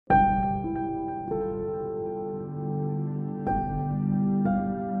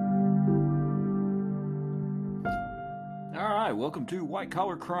Hi, welcome to White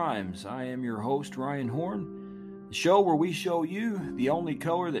Collar Crimes. I am your host, Ryan Horn. The show where we show you the only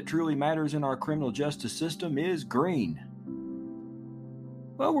color that truly matters in our criminal justice system is green.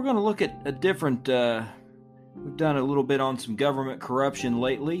 Well, we're going to look at a different, we've done a little bit on some government corruption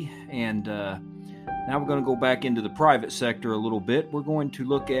lately, and now we're going to go back into the private sector a little bit. We're going to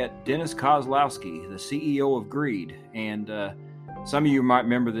look at Dennis Kozlowski, the CEO of Greed, and some of you might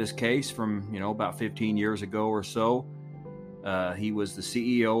remember this case from, about 15 years ago or so. He was the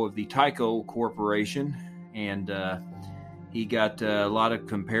CEO of the Tyco Corporation, and he got a lot of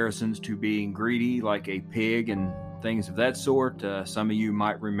comparisons to being greedy like a pig and things of that sort. Some of you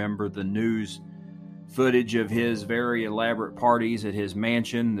might remember the news footage of his very elaborate parties at his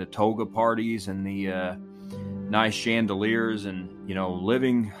mansion, the toga parties and the nice chandeliers and,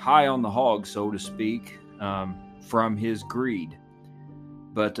 living high on the hog, so to speak, from his greed.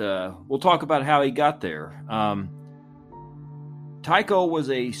 But we'll talk about how he got there. Tyco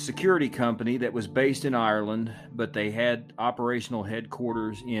was a security company that was based in Ireland, but they had operational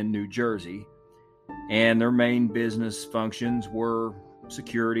headquarters in New Jersey, and their main business functions were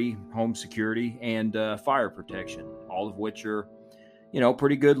security, home security, and fire protection, all of which are,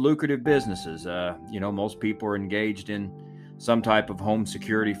 pretty good lucrative businesses. Most people are engaged in some type of home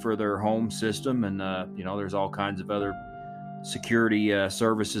security for their home system, and, there's all kinds of other security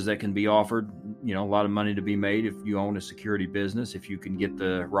services that can be offered. A lot of money to be made if you own a security business, if you can get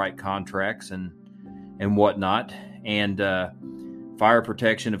the right contracts and whatnot. And fire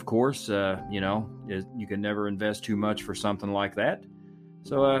protection, of course, you can never invest too much for something like that.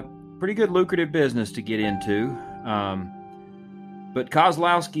 So pretty good lucrative business to get into. But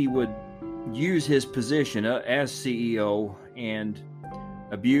Kozlowski would use his position as CEO and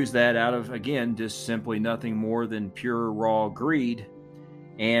abuse that out of, again, just simply nothing more than pure raw greed.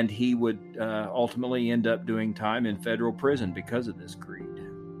 And he would ultimately end up doing time in federal prison because of this greed.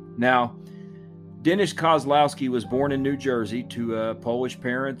 Now, Dennis Kozlowski was born in New Jersey to Polish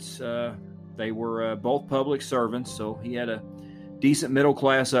parents. They were both public servants, so he had a decent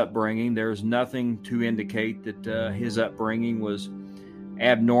middle-class upbringing. There's nothing to indicate that his upbringing was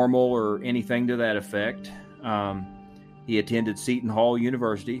abnormal or anything to that effect. He attended Seton Hall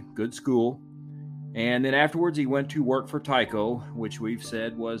University, good school. And then afterwards, he went to work for Tyco, which we've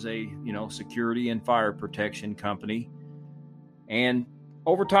said was a, security and fire protection company. And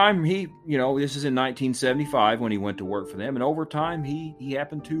over time, this is in 1975 when he went to work for them. And over time, he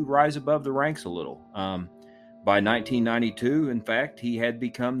happened to rise above the ranks a little. By 1992, in fact, he had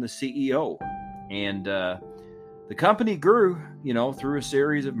become the CEO. And the company grew, through a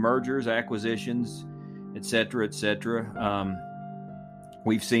series of mergers, acquisitions, et cetera, et cetera.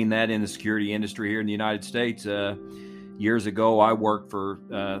 We've seen that in the security industry here in the United States. Years ago, I worked for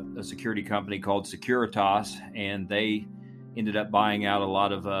a security company called Securitas, and they ended up buying out a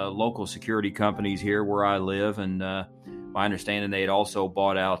lot of local security companies here where I live. And my understanding, they had also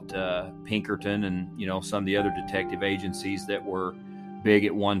bought out Pinkerton and, some of the other detective agencies that were big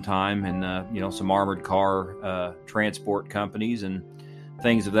at one time, and, some armored car transport companies and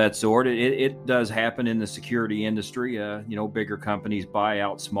things of that sort. It does happen in the security industry. Bigger companies buy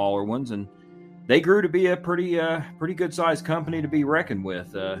out smaller ones, and they grew to be a pretty good sized company to be reckoned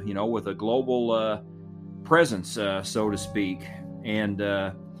with. With a global presence, so to speak, and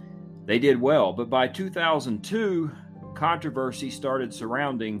they did well. But by 2002, controversy started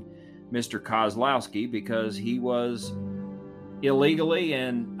surrounding Mr. Kozlowski because he was illegally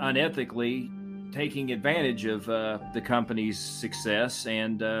and unethically taking advantage of the company's success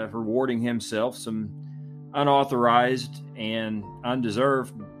and rewarding himself some unauthorized and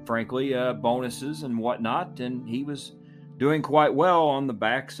undeserved, frankly, bonuses and whatnot. And he was doing quite well on the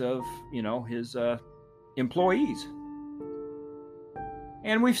backs of, his employees.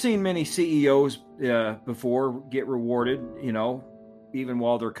 And we've seen many CEOs before get rewarded, even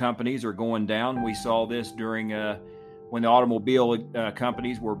while their companies are going down. We saw this during when the automobile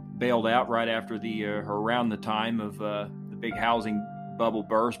companies were bailed out right after around the time of the big housing bubble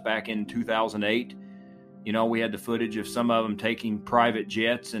burst back in 2008. We had the footage of some of them taking private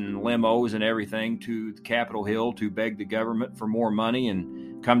jets and limos and everything to Capitol Hill to beg the government for more money.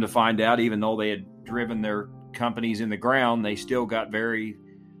 And come to find out, even though they had driven their companies in the ground, they still got very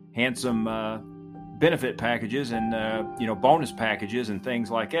handsome benefit packages and, bonus packages and things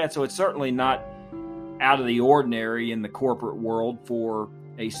like that. So it's certainly not out of the ordinary in the corporate world for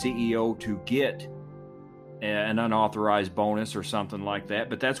a CEO to get an unauthorized bonus or something like that.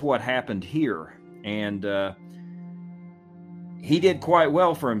 But that's what happened here. And he did quite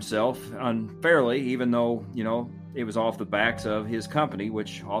well for himself unfairly, even though, it was off the backs of his company,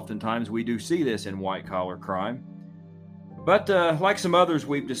 which oftentimes we do see this in white collar crime. But like some others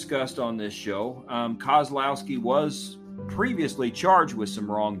we've discussed on this show, Kozlowski was previously charged with some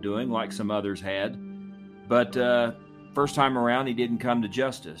wrongdoing, like some others had. But first time around, he didn't come to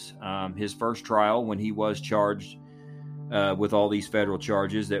justice. His first trial, when he was charged with all these federal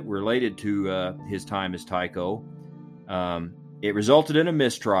charges that related to his time as Tyco, it resulted in a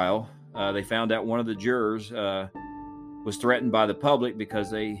mistrial. They found out one of the jurors was threatened by the public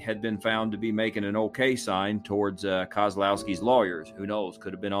because they had been found to be making an okay sign towards Kozlowski's lawyers. Who knows?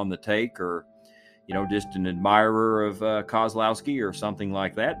 Could have been on the take, or just an admirer of Kozlowski or something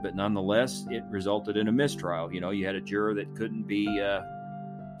like that. But nonetheless, it resulted in a mistrial. You had a juror that couldn't be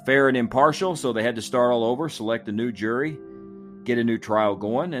fair and impartial, so they had to start all over, select a new jury, get a new trial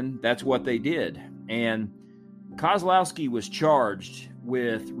going, and that's what they did. And Kozlowski was charged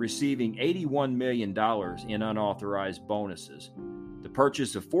with receiving $81 million in unauthorized bonuses, the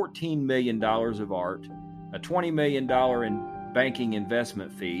purchase of $14 million of art, a $20 million in banking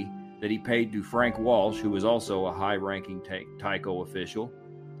investment fee that he paid to Frank Walsh, who was also a high-ranking Tyco official.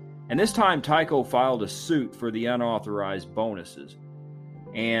 And this time, Tyco filed a suit for the unauthorized bonuses.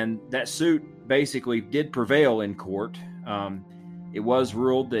 And that suit basically did prevail in court. It was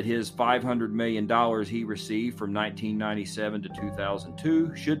ruled that his $500 million he received from 1997 to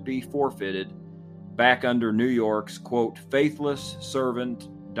 2002 should be forfeited back under New York's, quote, faithless servant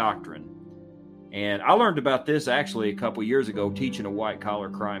doctrine. And I learned about this actually a couple years ago teaching a white-collar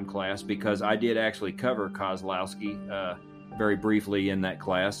crime class, because I did actually cover Kozlowski very briefly in that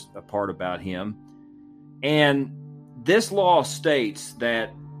class, a part about him. And this law states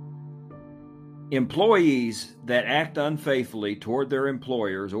that employees that act unfaithfully toward their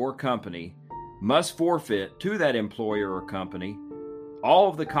employers or company must forfeit to that employer or company all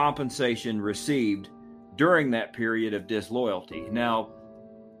of the compensation received during that period of disloyalty. Now,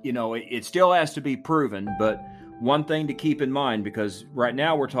 it still has to be proven, but one thing to keep in mind, because right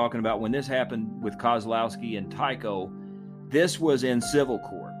now we're talking about when this happened with Kozlowski and Tyco, this was in civil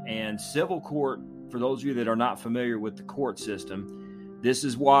court. And civil court, for those of you that are not familiar with the court system, this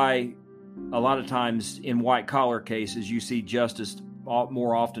is why a lot of times in white-collar cases, you see justice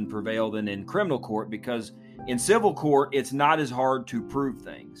more often prevail than in criminal court, because in civil court, it's not as hard to prove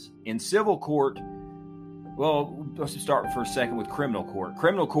things. In civil court, well, let's start for a second with criminal court.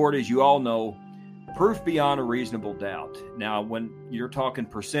 Criminal court, as you all know, proof beyond a reasonable doubt. Now, when you're talking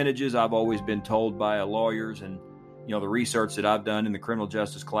percentages, I've always been told by lawyers and, the research that I've done in the criminal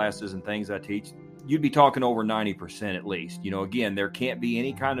justice classes and things I teach, you'd be talking over 90% at least. Again, there can't be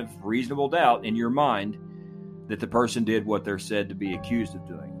any kind of reasonable doubt in your mind that the person did what they're said to be accused of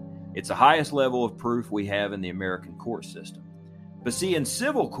doing. It's the highest level of proof we have in the American court system. But see, in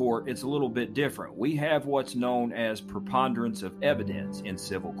civil court, it's a little bit different. We have what's known as preponderance of evidence in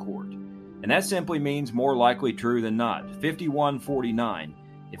civil court. And that simply means more likely true than not. 51-49.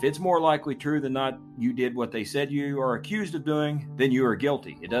 If it's more likely true than not you did what they said you are accused of doing, then you are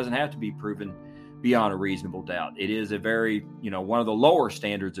guilty. It doesn't have to be proven beyond a reasonable doubt. It is a very, one of the lower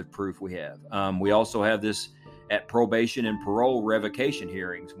standards of proof we have. We also have this at probation and parole revocation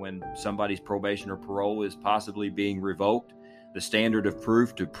hearings. When somebody's probation or parole is possibly being revoked, the standard of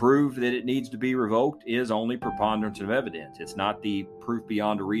proof to prove that it needs to be revoked is only preponderance of evidence. It's not the proof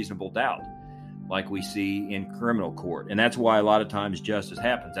beyond a reasonable doubt like we see in criminal court. And that's why a lot of times justice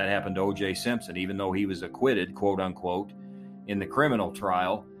happens. That happened to O.J. Simpson. Even though he was acquitted, quote unquote, in the criminal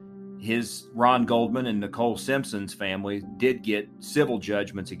trial, his Ron Goldman and Nicole Simpson's family did get civil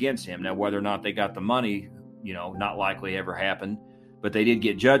judgments against him. Now, whether or not they got the money, not likely ever happened, but they did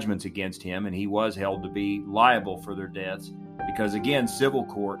get judgments against him, and he was held to be liable for their deaths because, again, civil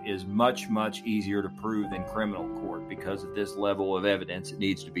court is much, much easier to prove than criminal court because of this level of evidence. It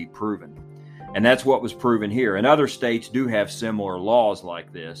needs to be proven. And that's what was proven here. And other states do have similar laws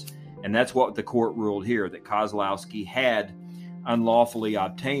like this, and that's what the court ruled here, that Kozlowski had unlawfully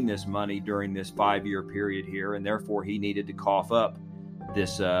obtained this money during this 5-year period here, and therefore he needed to cough up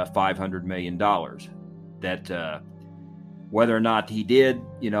this $500 million. That whether or not he did,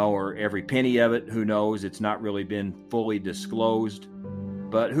 or every penny of it, who knows? It's not really been fully disclosed.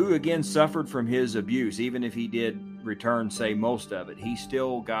 But who, again, suffered from his abuse, even if he did return, say, most of it, he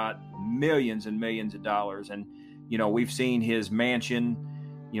still got millions and millions of dollars. And, we've seen his mansion,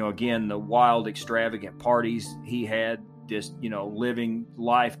 again, the wild, extravagant parties he had, just, living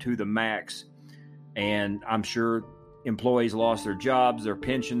life to the max. And I'm sure employees lost their jobs, their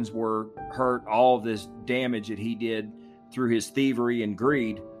pensions were hurt, all of this damage that he did through his thievery and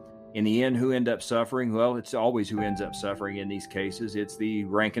greed. In the end, who end up suffering? Well, it's always who ends up suffering in these cases. It's the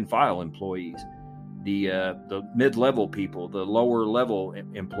rank and file employees. The mid-level people, the lower-level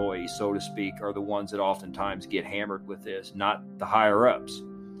employees, so to speak, are the ones that oftentimes get hammered with this, not the higher-ups.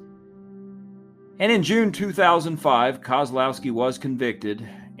 And in June 2005, Kozlowski was convicted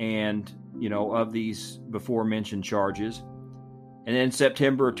and, of these before-mentioned charges. And in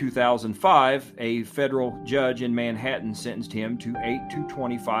September 2005, a federal judge in Manhattan sentenced him to 8 to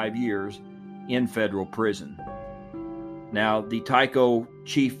 25 years in federal prison. Now, the Tyco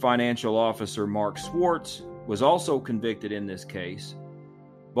chief financial officer, Mark Schwartz, was also convicted in this case.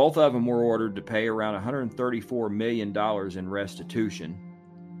 Both of them were ordered to pay around $134 million in restitution.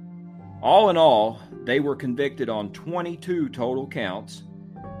 All in all, they were convicted on 22 total counts,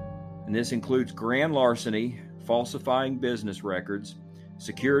 and this includes grand larceny, falsifying business records,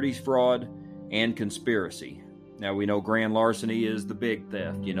 securities fraud, and conspiracy. Now, we know grand larceny is the big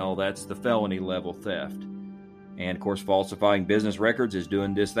theft. That's the felony level theft. And, of course, falsifying business records is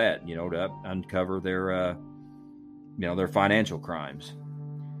doing just that, to uncover their financial crimes.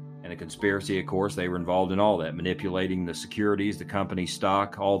 And a conspiracy, of course, they were involved in all that, manipulating the securities, the company's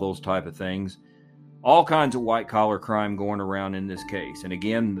stock, all those type of things. All kinds of white-collar crime going around in this case. And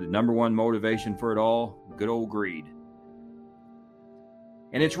again, the number one motivation for it all, good old greed.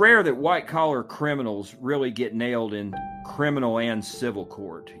 And it's rare that white-collar criminals really get nailed in criminal and civil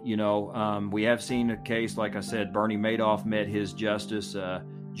court. We have seen a case, like I said, Bernie Madoff met his justice.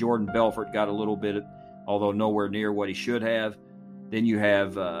 Jordan Belfort got a little bit, although nowhere near what he should have. Then you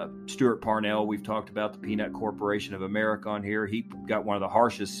have Stuart Parnell. We've talked about the Peanut Corporation of America on here. He got one of the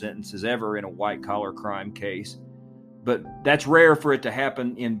harshest sentences ever in a white-collar crime case. But that's rare for it to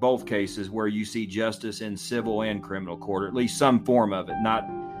happen in both cases where you see justice in civil and criminal court, or at least some form of it, not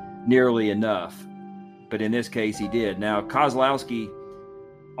nearly enough. But in this case, he did. Now, Kozlowski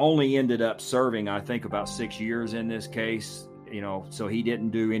only ended up serving, I think, about 6 years in this case, so he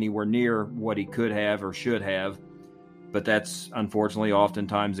didn't do anywhere near what he could have or should have. But that's unfortunately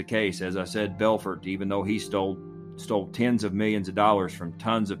oftentimes the case. As I said, Belfort, even though he stole tens of millions of dollars from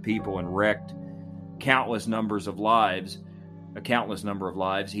tons of people and wrecked countless number of lives,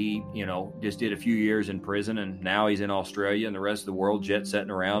 he, just did a few years in prison, and now he's in Australia and the rest of the world jet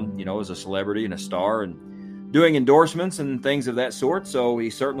setting around, as a celebrity and a star and doing endorsements and things of that sort. So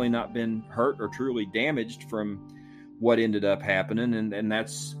he's certainly not been hurt or truly damaged from what ended up happening. And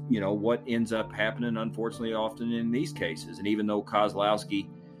that's, what ends up happening, unfortunately, often in these cases. And even though Kozlowski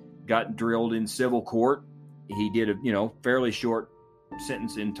got drilled in civil court, he did a, fairly short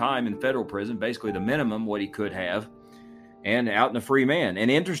sentence in time in federal prison, basically the minimum what he could have, and out and a free man. And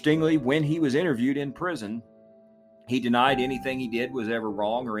interestingly, when he was interviewed in prison, he denied anything he did was ever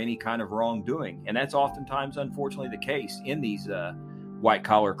wrong or any kind of wrongdoing. And that's oftentimes, unfortunately, the case in these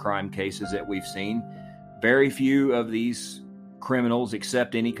white-collar crime cases that we've seen. Very few of these criminals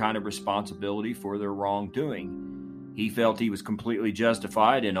accept any kind of responsibility for their wrongdoing. He felt he was completely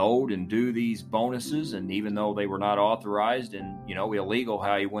justified and owed and due these bonuses, and even though they were not authorized and, illegal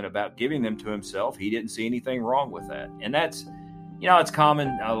how he went about giving them to himself, he didn't see anything wrong with that. And that's, it's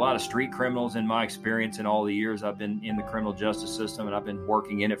common. A lot of street criminals, in my experience in all the years I've been in the criminal justice system, and I've been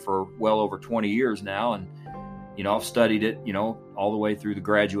working in it for well over 20 years now, and I've studied it, all the way through the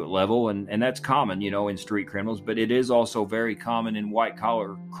graduate level, and that's common, in street criminals, but it is also very common in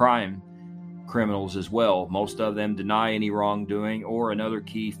white-collar crime criminals as well. Most of them deny any wrongdoing, or another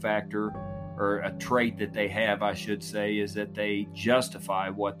key factor, or a trait that they have, I should say, is that they justify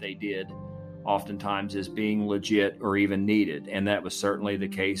what they did, oftentimes as being legit or even needed, and that was certainly the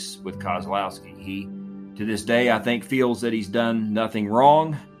case with Kozlowski. He, to this day, I think, feels that he's done nothing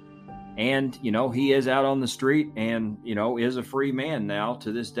wrong. And, he is out on the street and, is a free man now.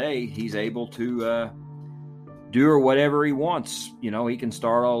 To this day, he's able to do or whatever he wants. He can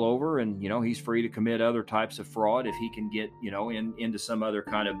start all over, and, he's free to commit other types of fraud if he can get, into some other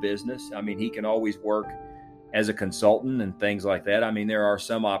kind of business. I mean, he can always work as a consultant and things like that. I mean, there are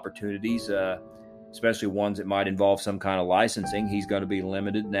some opportunities, especially ones that might involve some kind of licensing. He's going to be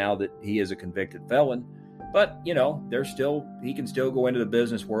limited now that he is a convicted felon. But, he can still go into the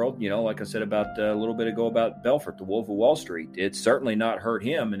business world, like I said about a little bit ago about Belfort, the Wolf of Wall Street. It's certainly not hurt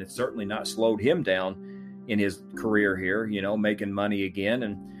him, and it's certainly not slowed him down in his career here, making money again.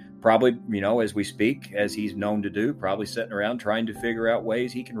 And probably, as we speak, as he's known to do, probably sitting around trying to figure out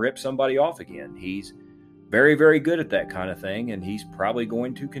ways he can rip somebody off again. He's very, very good at that kind of thing, and he's probably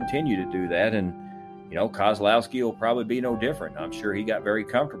going to continue to do that. And Kozlowski will probably be no different. I'm sure he got very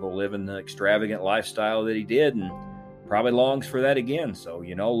comfortable living the extravagant lifestyle that he did, and probably longs for that again. So,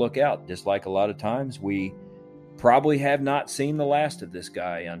 look out. Just like a lot of times, we probably have not seen the last of this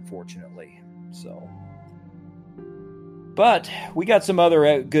guy, unfortunately. So, But we got some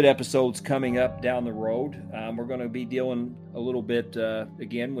other good episodes coming up down the road. We're going to be dealing a little bit,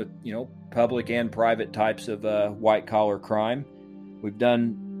 again, with, public and private types of white-collar crime. We've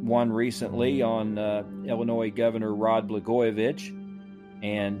done one recently on Illinois Governor Rod Blagojevich.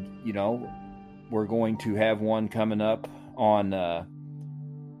 And, we're going to have one coming up on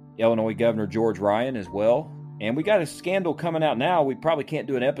Illinois Governor George Ryan as well. And we got a scandal coming out now. We probably can't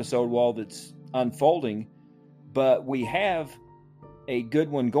do an episode while that's unfolding, but we have a good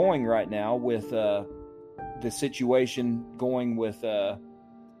one going right now with the situation going with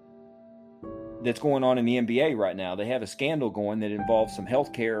that's going on in the NBA right now. They have a scandal going that involves some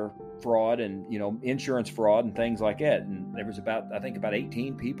healthcare fraud and, insurance fraud and things like that. And there was about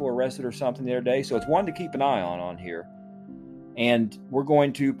 18 people arrested or something the other day. So it's one to keep an eye on here. And we're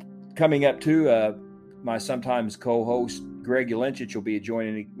going to, coming up to my sometimes co-host, Greg Ulenchich, will be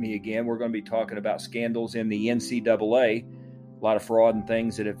joining me again. We're going to be talking about scandals in the NCAA, a lot of fraud and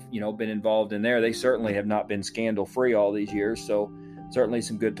things that have, been involved in there. They certainly have not been scandal-free all these years. So certainly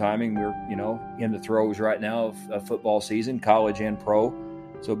some good timing. We're, in the throes right now of football season, college and pro.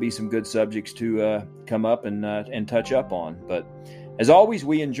 So it'll be some good subjects to come up and touch up on. But as always,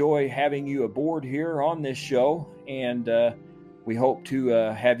 we enjoy having you aboard here on this show, and we hope to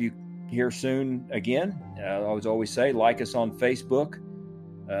have you here soon again. I always say, like us on Facebook.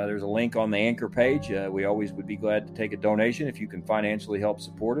 There's a link on the Anchor page. We always would be glad to take a donation if you can financially help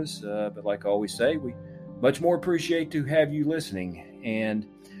support us. But like I always say, we much more appreciate to have you listening. And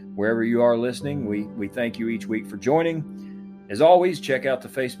wherever you are listening, we thank you each week for joining. As always, check out the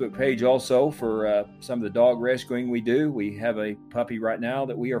Facebook page also for some of the dog rescuing we do. We have a puppy right now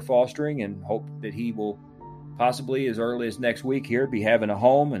that we are fostering and hope that he will possibly as early as next week here be having a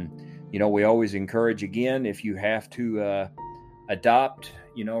home. And, we always encourage, again, if you have to adopt,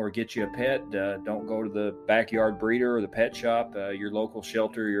 or get you a pet, don't go to the backyard breeder or the pet shop. Your local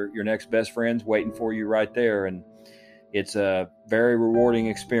shelter, your next best friend's waiting for you right there. And it's a very rewarding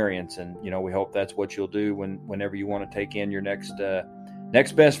experience. And, we hope that's what you'll do whenever you want to take in your next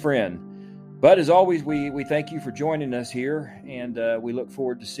best friend. But as always, we thank you for joining us here. And we look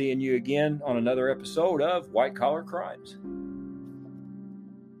forward to seeing you again on another episode of White Collar Crimes.